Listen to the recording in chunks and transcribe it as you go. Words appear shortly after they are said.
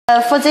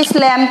For this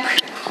lamp,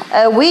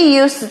 we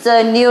use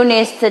the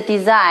newest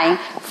design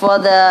for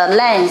the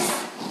lens.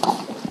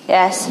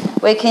 Yes,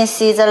 we can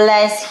see the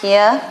lens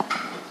here.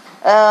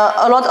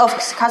 A lot of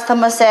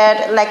customers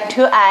said like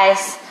 2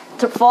 eyes,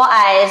 4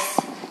 eyes.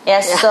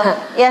 Yes, yeah. So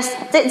yes,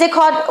 they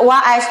call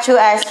 1 eyes, 2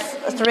 eyes,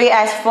 3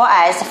 eyes, 4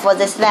 eyes for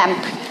this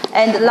lamp.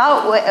 And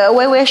now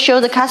we will show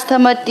the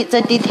customer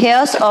the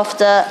details of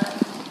the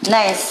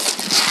lens.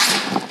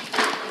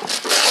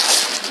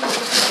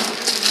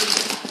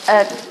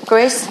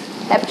 Grace,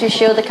 have to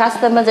show the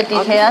customer the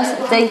details.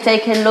 Okay. They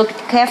can look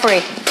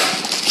carefully.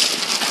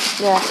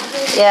 Yeah.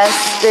 Yes.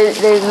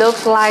 They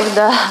look like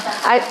the.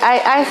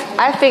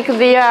 I think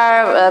they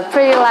are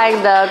pretty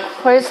like the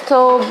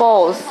crystal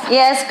balls.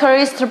 Yes,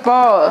 crystal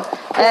ball.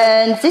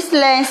 And this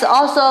lens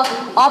also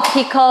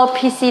optical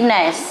PC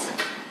lens.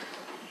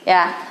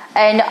 Yeah.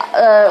 And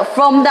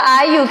from the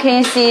eye you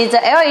can see the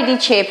LED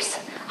chips.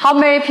 How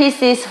many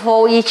pieces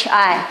for each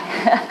eye?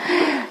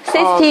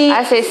 60.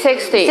 I say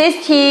 60.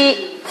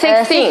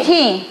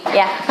 16.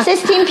 Yeah,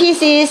 16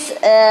 pieces,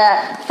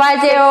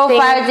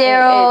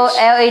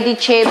 5050 LED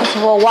chips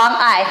for 1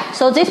 eye.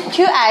 So these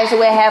 2 eyes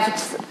will have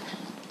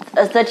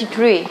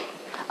 32.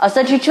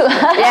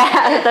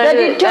 Yeah,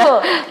 32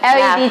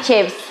 LED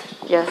chips.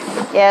 Yes.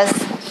 Yes.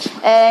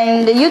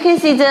 And you can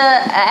see the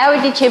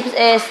LED chips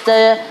is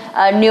the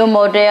new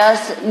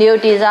models, new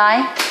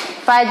design,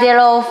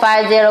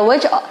 5050,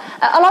 which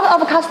a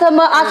lot of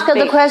customers ask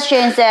the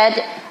question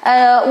that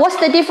what's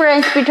the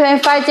difference between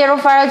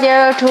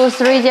 5050 to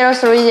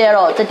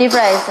 3030? The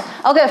difference.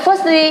 Okay,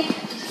 firstly,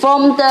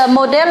 from the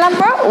model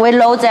number, we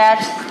know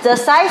that the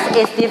size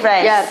is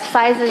different. Yeah,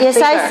 size is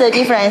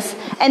difference.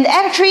 And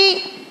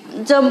actually,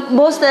 the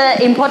most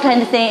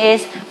important thing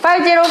is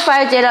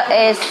 5050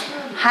 is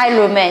high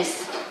lumens.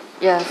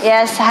 Yes.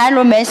 Yes, high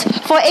lumens.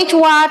 For each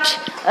watt,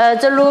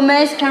 the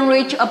lumens can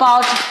reach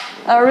about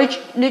reach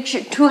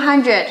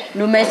 200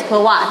 lumens per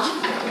watt.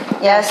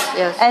 Yes.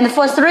 Yes. And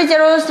for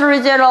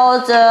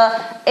 3030,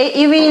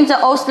 even the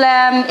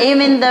Oslam,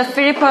 even the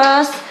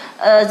Philips,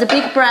 the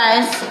big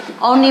brands,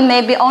 only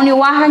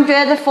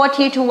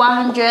 140 to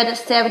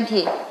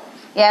 170.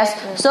 Yes.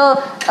 So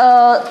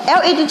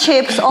LED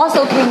chips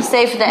also can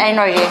save the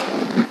energy.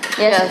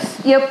 Yes.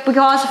 Yeah,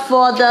 because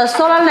for the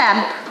solar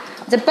lamp,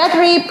 the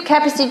battery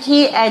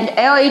capacity and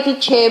LED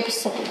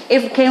chips,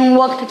 if can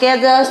work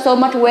together so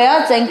much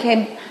well, then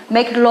can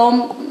make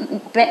long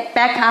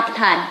backup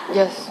time.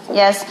 Yes.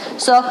 Yes.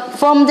 So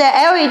from the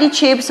LED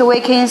chips,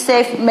 we can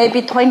save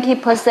maybe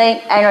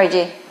 20%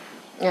 energy.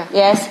 Yeah.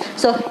 Yes.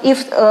 So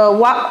if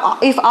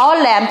our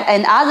lamp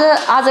and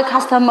other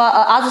customer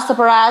other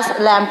suppliers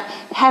lamp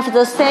have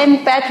the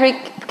same battery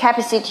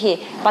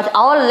capacity, but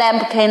our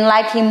lamp can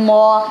light in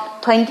more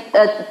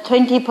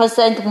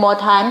 20% more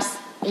times.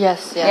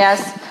 Yes.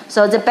 Yes.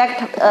 So the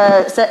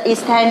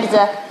extend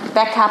the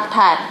backup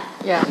time.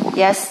 Yeah.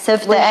 Yes.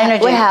 Save the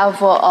energy. We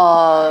have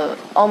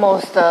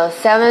almost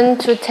 7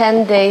 to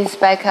 10 days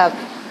backup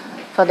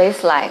for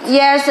this light.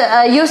 Yes.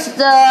 Use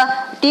the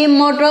dim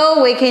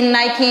model. We can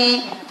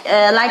lighting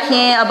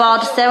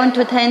about 7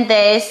 to 10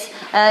 days.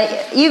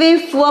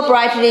 Even full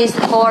brightness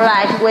whole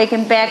light, we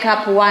can back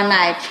up one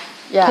night.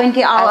 Yeah,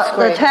 20 hours,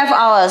 12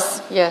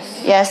 hours. Yes.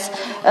 Yes.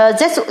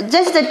 That's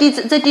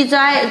the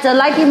design. The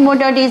lighting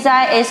model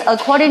design is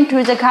according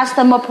to the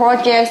customer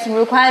project's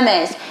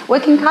requirements.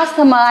 We can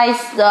customize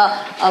the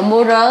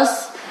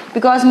models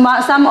because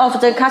some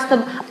of the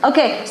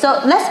Okay, so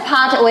next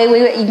part we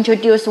will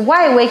introduce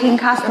why we can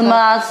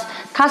customize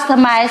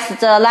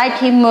the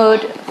lighting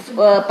mode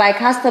by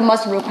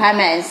customers'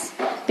 requirements,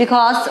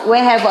 because we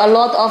have a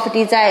lot of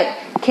design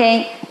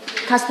can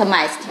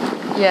customized.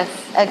 Yes.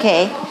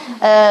 Okay.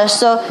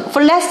 So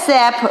for next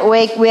step,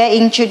 we will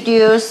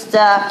introduce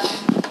the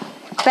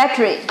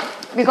battery,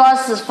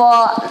 because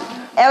for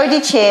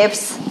LED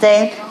chips,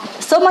 then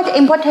so much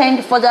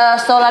important for the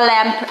solar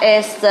lamp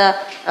is the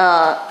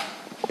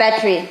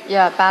battery.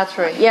 Yeah,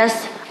 battery.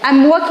 Yes.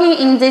 I'm working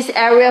in this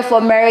area for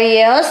many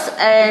years,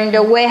 and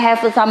we have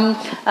some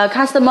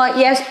customer.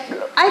 Yes,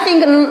 I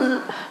think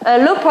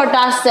low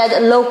products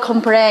that low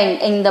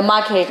complaint in the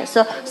market.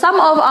 So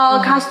some of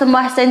our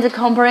customers send the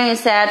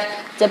complaint that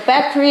the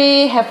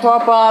battery have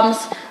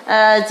problems,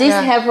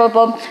 have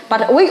problem.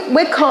 But we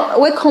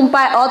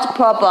combine all the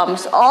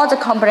problems, all the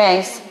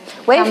complaints.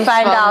 We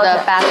find out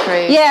the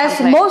battery. Yes,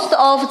 complaint. most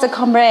of the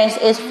complaints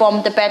is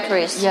from the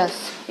batteries. Yes.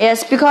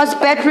 Yes, because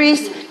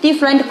batteries,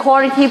 different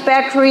quality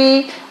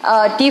battery,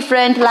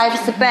 different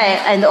lifespan,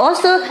 and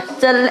also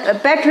the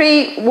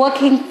battery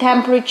working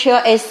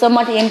temperature is so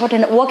much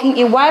important. Working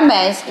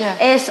environments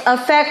is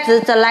affect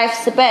the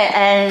lifespan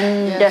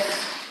and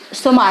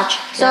so much.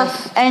 So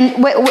and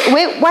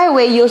why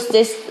we use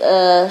this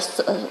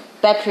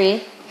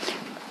battery?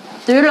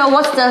 Do you know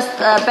what's the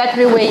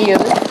battery we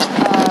use?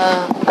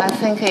 I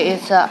think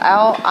it's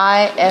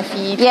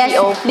LiFePO4. Yes,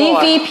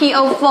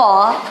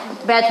 LiFePO4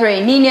 battery,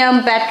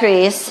 lithium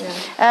batteries.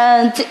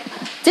 And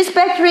this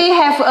battery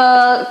have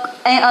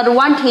an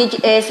advantage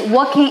is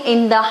working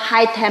in the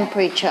high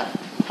temperature.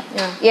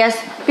 Yeah. Yes,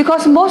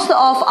 because most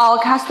of our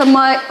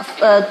customers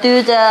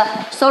do the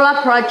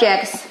solar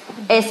projects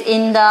is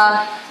in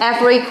the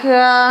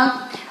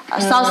Africa,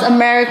 South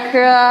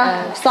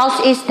America,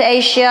 Southeast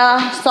Asia,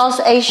 South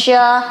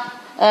Asia,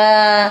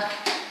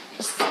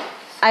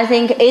 I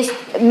think East,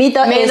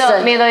 Middle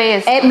East.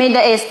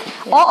 Middle East.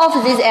 All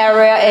of this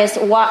area is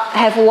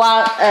have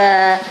one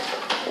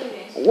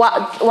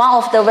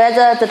of the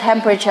weather, the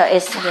temperature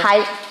is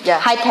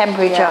high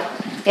temperature.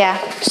 Yeah.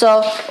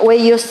 So we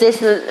use this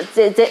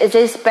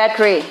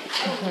battery.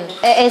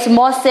 It's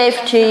more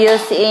safe to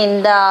use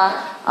in the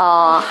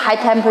high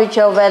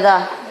temperature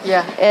weather.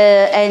 Yeah.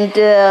 And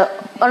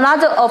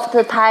another of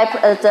the type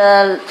of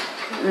the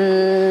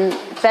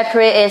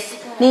battery is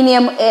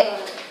lithium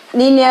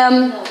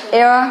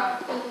air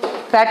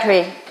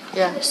battery.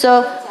 Yeah.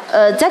 So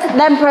that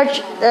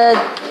temperature,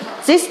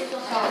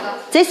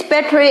 this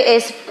battery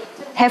is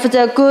have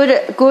the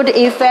good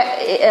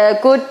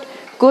effect,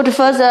 good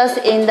features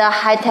in the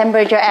high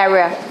temperature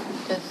area.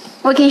 Yes.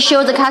 We can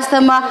show the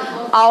customer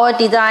our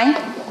design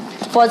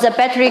for the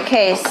battery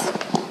case.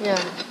 Yeah.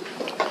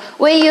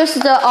 We use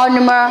the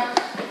polymer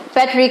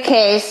battery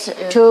case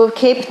to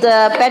keep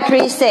the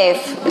battery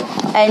safe,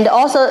 and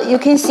also you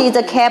can see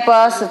the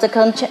cables, the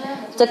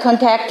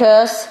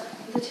contactors,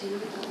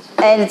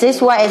 and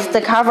this one is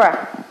the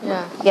cover.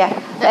 Yeah.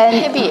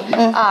 And maybe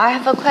I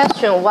have a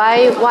question.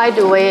 Why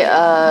do we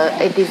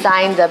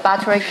design the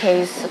battery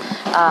case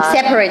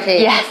separately?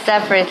 Yes,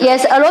 separately.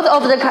 Yes, a lot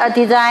of the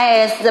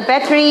design is the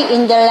battery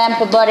in the lamp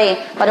body,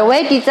 but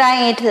we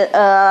design it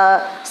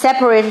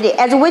separately.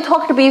 As we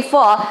talked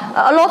before,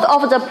 a lot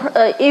of the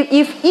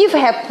if you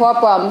have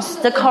problems,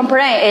 the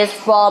complaint is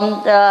for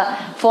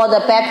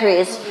the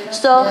batteries.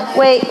 So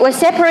we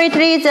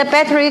separately the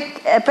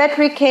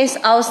battery case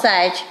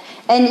outside.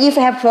 And if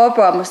you have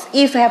problems,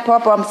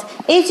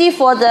 easy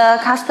for the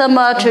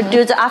customer to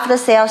do the after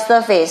sale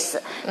service.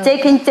 They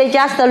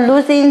just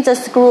loosen the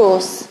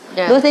screws,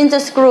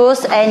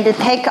 and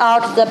take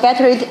out the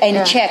battery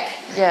and check.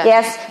 Yeah.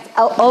 Yes,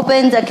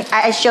 open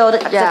I showed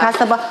the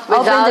customer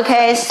open the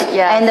case,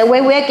 and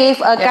we will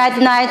give a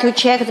guideline to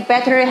check the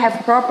battery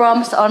have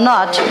problems or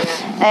not.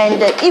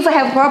 And if you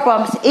have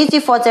problems, easy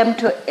for them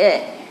to.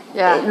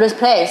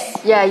 Replace.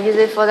 Yeah,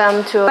 easy for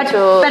them to.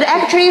 But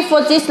actually,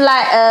 for this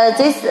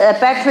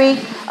battery,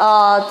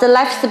 the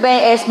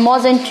lifespan is more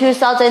than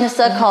 2,000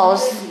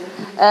 cycles.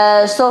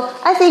 So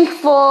I think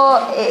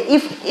for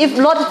if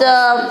not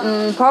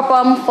the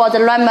problem for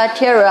the raw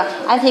material,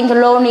 I think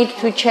no need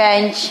to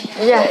change.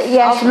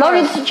 Yes, no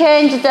need to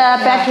change the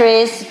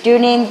batteries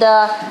during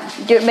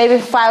maybe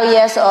 5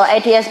 years or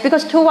 8 years,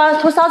 because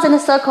 2,000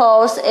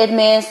 cycles, it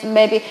means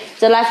maybe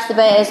the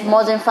lifespan is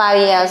more than 5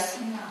 years.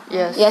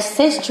 Yes,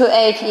 6 to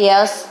 8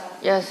 years.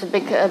 Yes,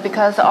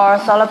 because our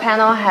solar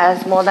panel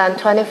has more than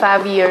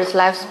 25 years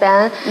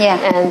lifespan. Yeah.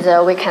 And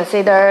we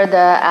consider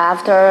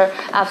after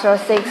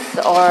 6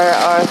 or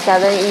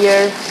 7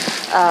 years,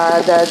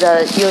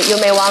 you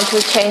may want to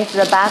change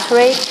the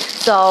battery.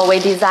 So we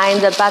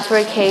designed the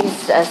battery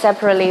case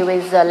separately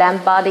with the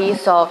lamp body.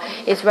 So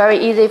it's very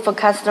easy for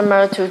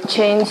customer to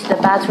change the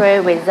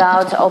battery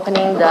without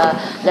opening the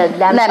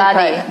lamp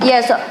body.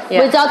 Yes,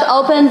 without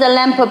opening the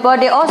lamp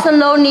body. Also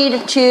no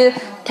need to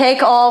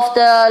take off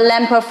the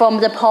lamp from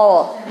the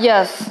pole.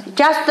 Yes.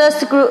 Just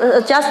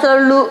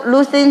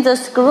loosen the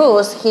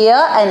screws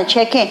here and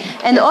check in.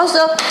 And also,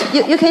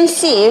 you can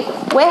see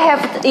we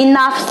have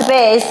enough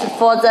space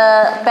for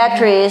the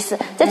batteries.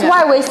 That's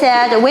why we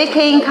said we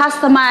can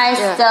customize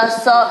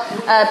the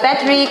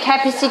battery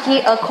capacity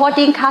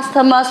according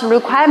customers'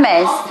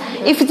 requirements.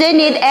 If they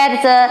need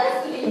add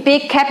the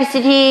big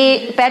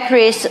capacity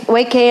batteries,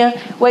 we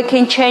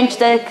can change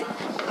the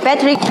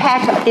battery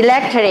pack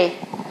directly.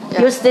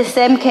 Use the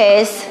same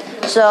case.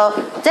 So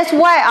that's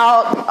why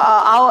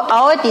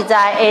our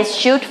design is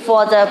shoot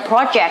for the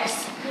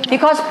projects,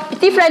 because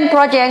different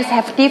projects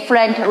have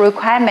different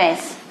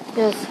requirements.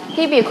 Yes.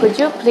 Hebe, could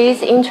you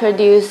please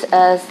introduce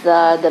us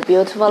the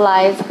beautiful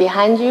lights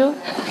behind you?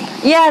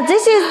 Yeah,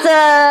 this is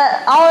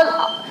our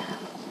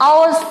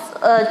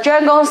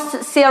Dragon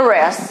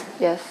series.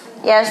 Yes.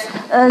 Yes.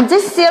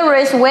 This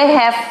series we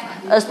have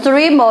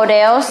 3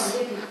 models.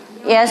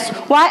 Yes.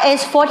 One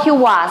is 40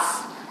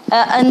 watts.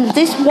 And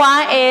this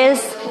one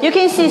is, you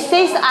can see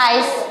 6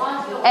 eyes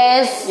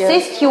is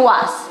 60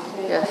 watts.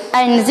 Yes.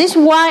 And this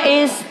one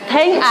is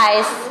 10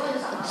 eyes,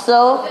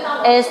 so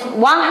it's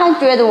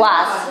 100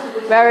 watts.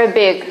 Very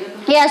big.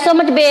 Yeah, so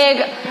much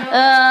big.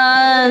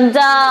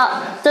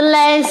 The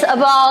length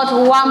about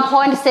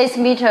 1.6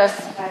 meters.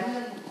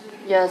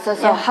 Yes.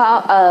 So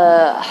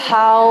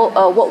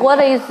what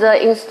is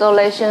the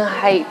installation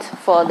height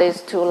for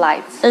these 2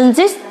 lights? And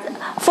this.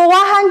 For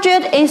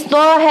 100,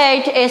 install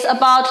height is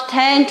about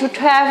 10 to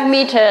 12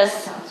 meters.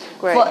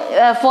 Great.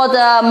 For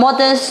the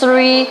modern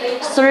 3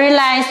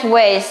 lines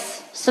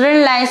ways,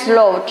 3 lines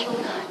load.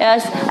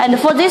 Yes, and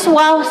for this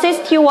one,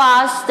 60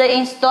 watts, the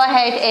install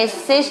height is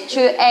 6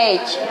 to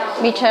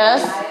 8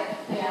 meters.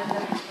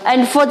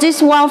 And for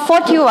this one,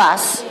 40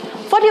 watts.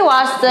 40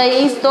 watts, the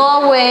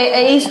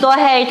install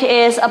height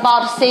is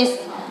about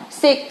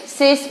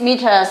 6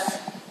 meters.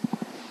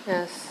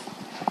 Yes.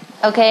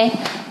 Okay.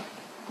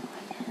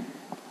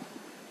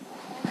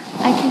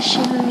 I can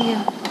show you.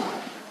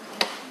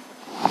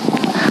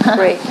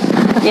 Great.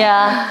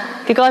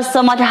 Yeah, because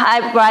so much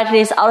high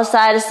brightness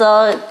outside,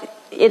 so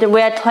it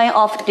will turn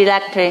off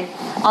directly,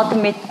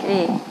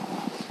 automatically.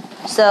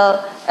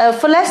 So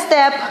for next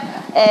step,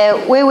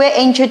 we will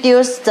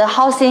introduce the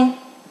housing.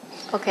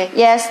 Okay.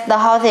 Yes, the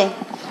housing,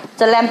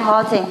 the lamp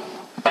housing.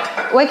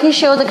 We can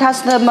show the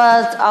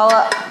customers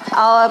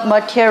our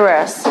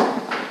materials.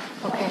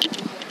 Okay.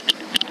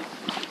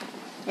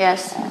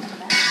 Yes.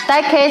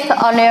 Die-cast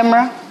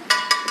aluminum.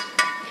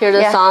 Hear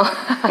the song.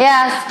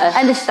 Yes,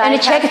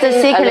 and check the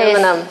thickness.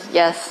 Aluminum.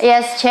 Yes.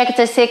 Yes, check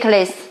the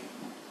thickness.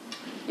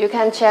 You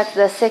can check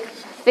the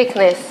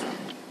thickness.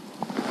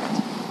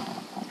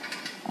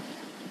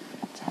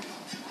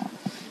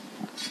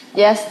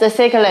 Yes, the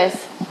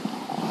thickness.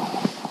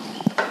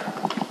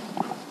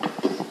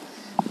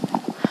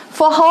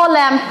 For whole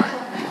lamp,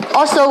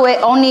 also we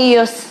only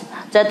use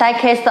the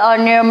die-cast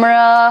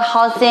aluminum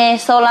housing,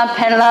 solar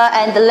panel,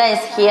 and the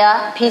lens here,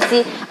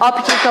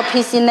 optical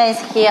PC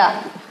lens here.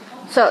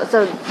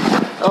 So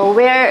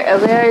where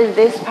is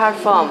this part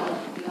from?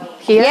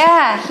 Here?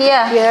 Yeah,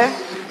 here. Here?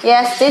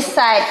 Yes, this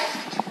side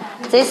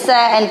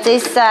and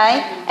this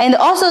side, and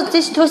also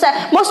these two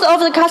sides. Most of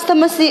the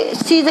customers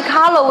see the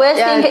color, we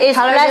think it's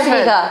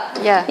plastic.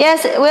 Different. Yeah.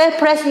 Yes, we're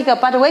plastic,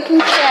 but we can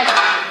check.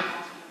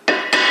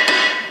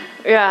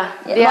 Yeah,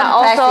 they are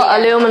also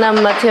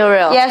aluminum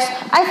material. Yes,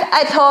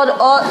 I told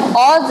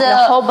all the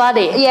whole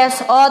body.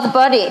 Yes, all the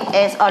body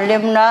is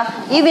aluminum,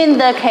 even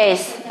the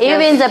case,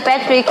 even the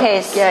battery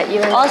case. Yeah,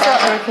 even the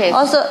battery case.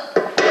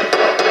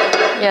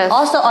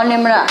 Also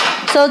aluminum.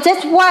 So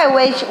that's why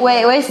we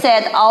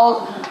said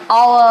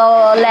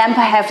our lamp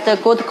have the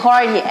good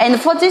quality. And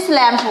for this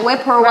lamp, we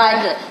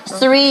provide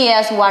 3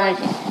 years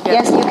warranty.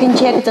 Yes, you can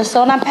check the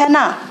solar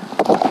panel,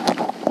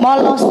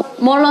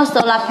 mono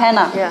solar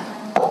panel. Yeah.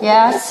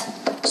 Yes,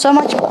 so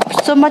much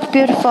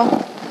beautiful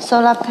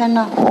solar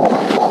panel.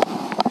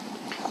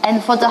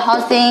 And for the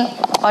housing,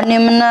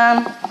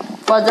 aluminum.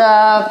 For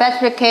the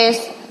battery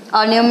case,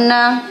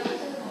 aluminum.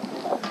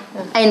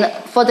 And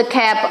for the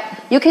cap,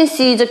 you can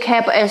see the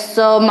cap is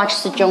so much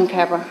strong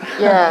cap.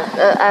 Yeah,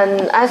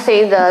 and I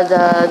think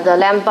the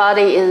lamp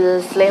body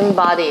is a slim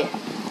body.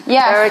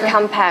 Yes. Very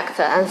compact.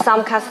 And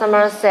some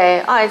customers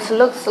say, oh, it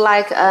looks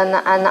like an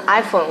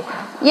iPhone.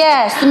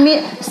 Yes,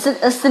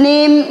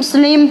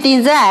 slim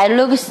design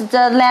looks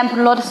the lamp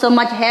not so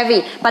much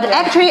heavy, but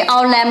actually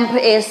our lamp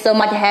is so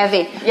much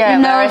heavy.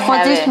 Yeah, very for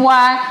heavy. This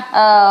one,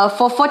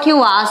 for 40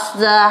 watts,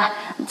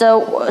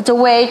 the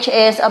weight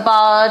is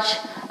about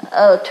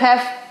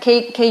 12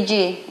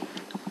 kg.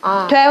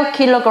 12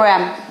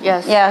 kilogram.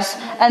 Yes. Yes.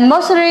 And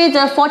mostly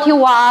the 40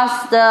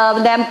 watts, the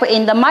lamp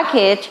in the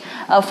market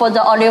for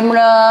the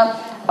aluminum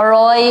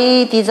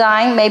alloy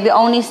design, maybe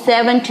only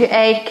 7 to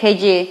 8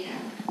 kg.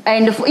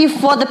 And if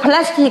for the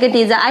plastic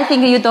design, I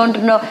think you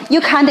don't know.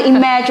 You can't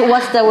imagine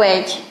what's the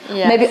weight.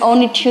 Yes. Maybe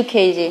only 2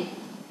 kg.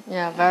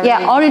 Yeah, very.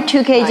 Only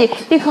 2 kg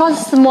light.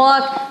 because small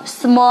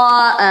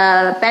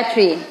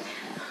battery,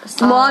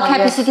 small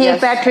capacity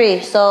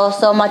battery. So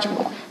much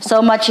light.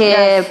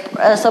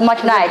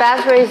 The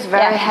battery is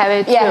very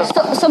heavy too. Yeah,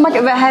 so much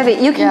very heavy.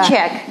 You can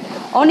check.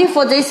 Only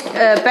for this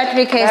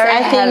battery case, very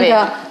I think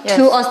heavy.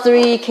 2 or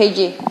 3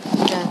 kg.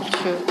 Yeah,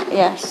 true.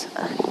 Yes.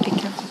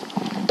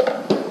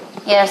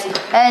 Yes,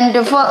 and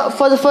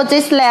for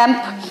this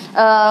lamp,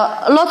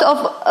 a lot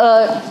of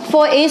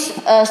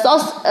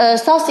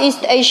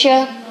Southeast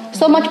Asia,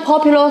 so much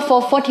popular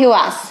for 40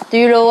 watts. Do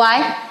you know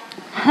why?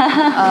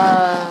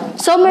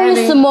 So many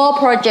small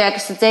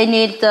projects, they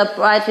need the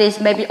brightness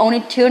maybe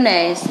only 2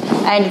 lanes,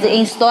 and the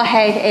install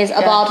height is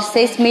about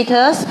 6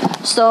 meters.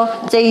 So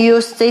they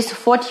use this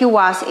 40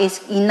 watts is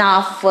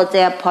enough for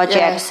their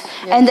projects.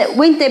 Yes. And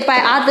when they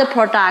buy other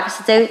products,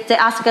 they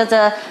ask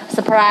the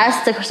suppliers.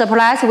 The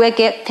suppliers will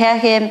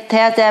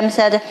tell them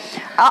said,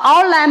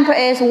 our lamp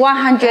is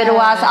 100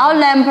 watts, our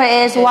lamp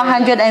is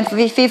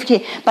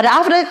 150. But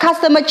after the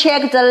customer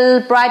check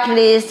the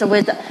brightness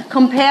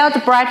compare the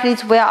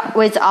brightness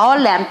with our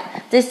lamp,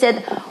 they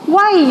said,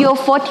 why your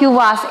 40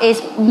 watts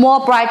is more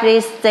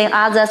brightness than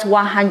others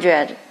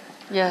 100?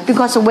 Yes.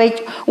 Because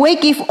we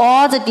give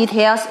all the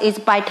details is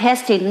by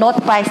testing,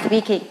 not by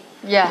speaking.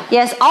 Yeah.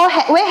 Yes,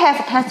 we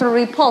have test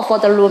report for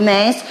the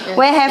lumens. Yes,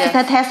 we have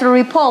the test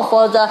report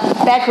for the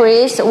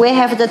batteries. We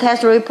have the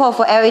test report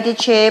for LED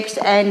chips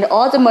and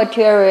all the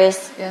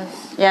materials. Yes.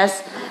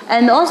 Yes,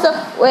 and also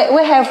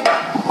we have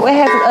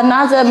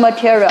another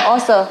material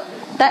also.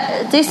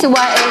 This one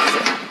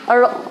is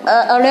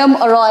aluminum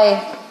alloy.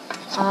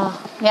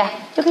 Yeah,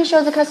 you can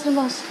show the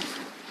customers.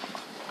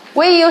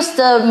 We use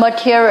the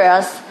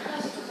materials.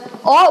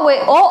 All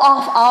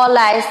of our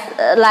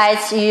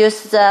lights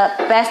use the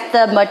best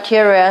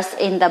materials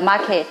in the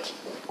market.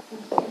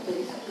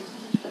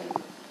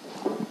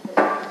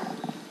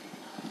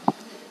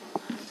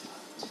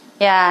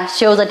 Yeah,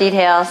 show the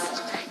details.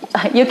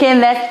 You can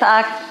let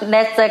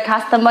the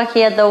customer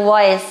hear the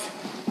voice.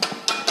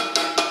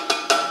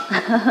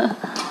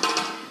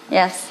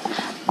 Yes.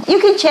 you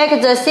can check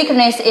the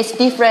thickness is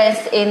different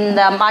in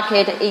the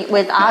market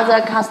with other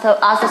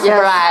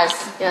suppliers.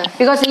 Yes.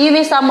 Because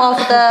even some of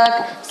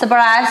the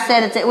suppliers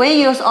said that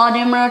we use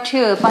ordinary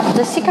too, but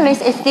the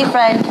thickness is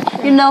different.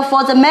 You know,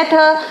 for the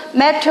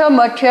metal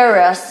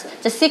materials,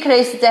 the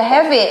thickness, the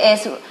heavy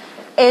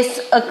is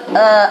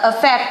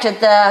affect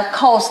the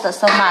cost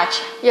so much.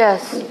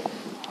 Yes,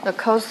 the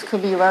cost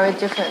could be very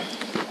different.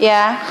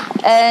 Yeah,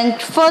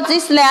 and for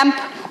this lamp,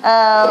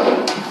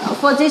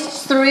 for these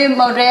three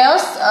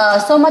models,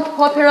 so much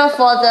popular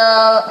for the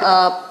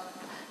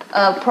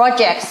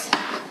projects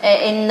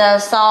in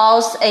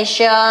South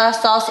Asia,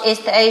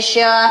 Southeast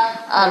Asia,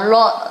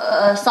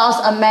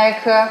 South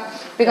America,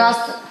 because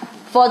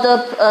for the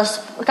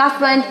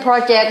government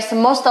projects,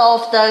 most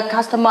of the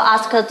customer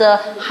ask the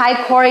high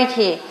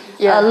quality,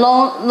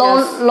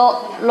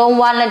 long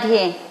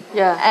warranty.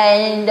 Yeah.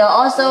 And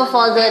also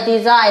for the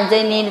design,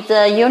 they need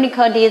the unique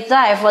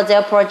design for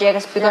their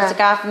projects because the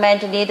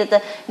government needed the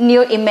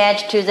new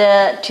image to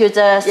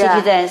the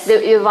citizens.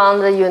 You want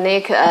the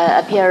unique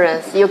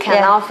appearance. You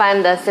cannot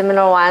find the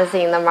similar ones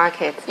in the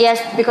market. Yes,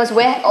 because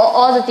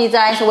all the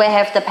designs we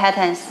have the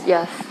patents.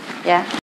 Yes. Yeah.